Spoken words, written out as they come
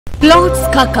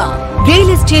plotskaka real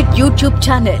estate YouTube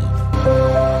channel.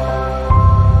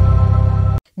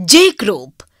 J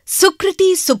Group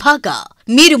Sukrithi Subhaga.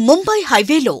 మీరు ముంబై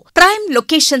హైవేలో prime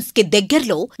locations కి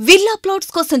దగ్గరలో విల్లా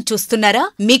ప్లాట్స్ కోసం చూస్తున్నారా?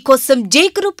 మీకోసం జే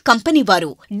గ్రూప్ కంపెనీ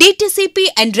వారు డిటిసిపి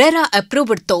అండ్ రెరా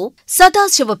అప్రూవ్డ్ తో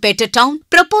Sadasivpet town,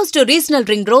 proposed regional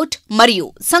ring road మరియు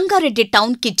సంగారెడ్డి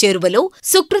టౌన్ కి చేరువలో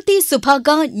Sukriti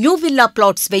సుభాగా new villa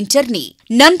plots venture ని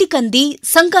నందికంది,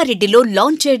 సంగారెడ్డిలో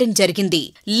లాంచ్ చేయడం జరిగింది.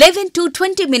 11 to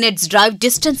 20 minutes డ్రైవ్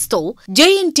డిస్టెన్స్ తో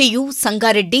జేఎన్టీయు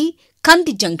సంగారెడ్డి,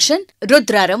 కంది జంక్షన్,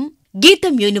 రుద్రారం,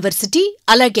 గీతం యూనివర్సిటీ,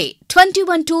 అలాగే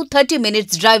 21 to 30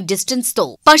 minutes డ్రైవ్ డిస్టెన్స్ తో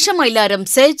పశమైలారం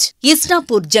SEZ,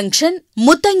 Isnapur junction,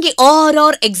 ముతంగి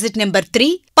ORR exit number 3,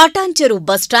 Patancheru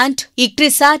bus stand,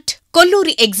 ICRISAT,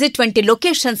 Kolluri exit వంటి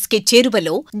లొకేషన్స్ కి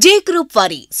చేరువలో జే గ్రూప్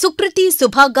వారి Sukriti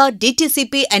సుభాగా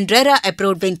DTCP and RERA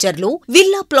approved వెంచర్లు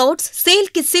విల్లా ప్లాట్స్ సేల్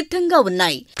కి సిద్ధంగా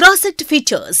ఉన్నాయి. Project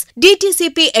features: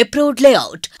 DTCP approved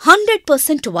layout,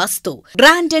 100% vastu,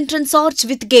 grand entrance arch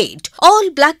with gate,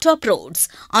 all black top roads,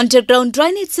 under ground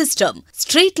drainage system,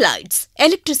 street lights,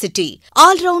 electricity,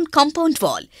 all round compound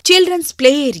wall, children's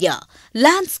play area,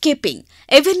 landscaping,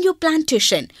 avenue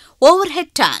plantation, overhead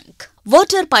tank,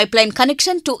 water pipeline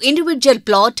connection to individual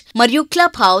plot మరియు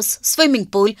club house, swimming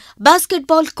pool,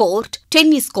 basketball court,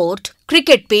 tennis court,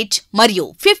 cricket pitch మరియు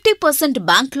 50%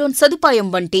 bank loan సదుపాయం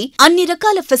వంటి అన్ని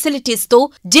రకాల facilities తో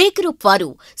జే group వారు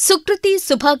Sukriti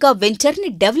సుభాగా venture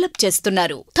ని develop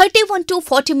చేస్తున్నారు. 31 to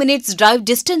 40 minutes డ్రైవ్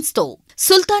డిస్టెన్స్ తో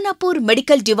Sultanapur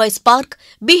medical device park,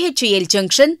 BHEL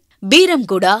junction,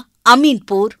 Beeramguda,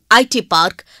 Ameenpur, IT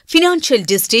park, financial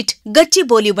district,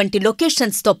 Gachibowli వంటి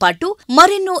లొకేషన్స్ తో పాటు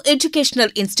మరెన్నో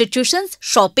ఎడ్యుకేషనల్ ఇన్స్టిట్యూషన్స్,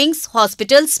 షాపింగ్స్,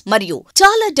 హాస్పిటల్స్ మరియు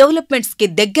చాలా డెవలప్మెంట్స్ కి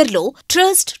దగ్గరలో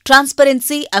ట్రస్ట్,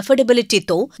 ట్రాన్స్పరెన్సీ,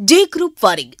 అఫోర్డబిలిటీతో జే గ్రూప్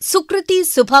వారి Sukriti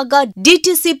సుభాగా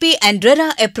DTCP and RERA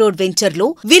approved వెంచర్లు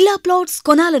villa plots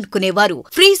కొనాలనుకునేవారు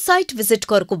free site visit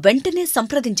కొరకు వెంటనే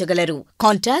సంప్రదించగలరు.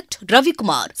 Contact Ravi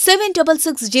Kumar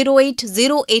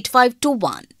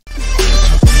 7660808521.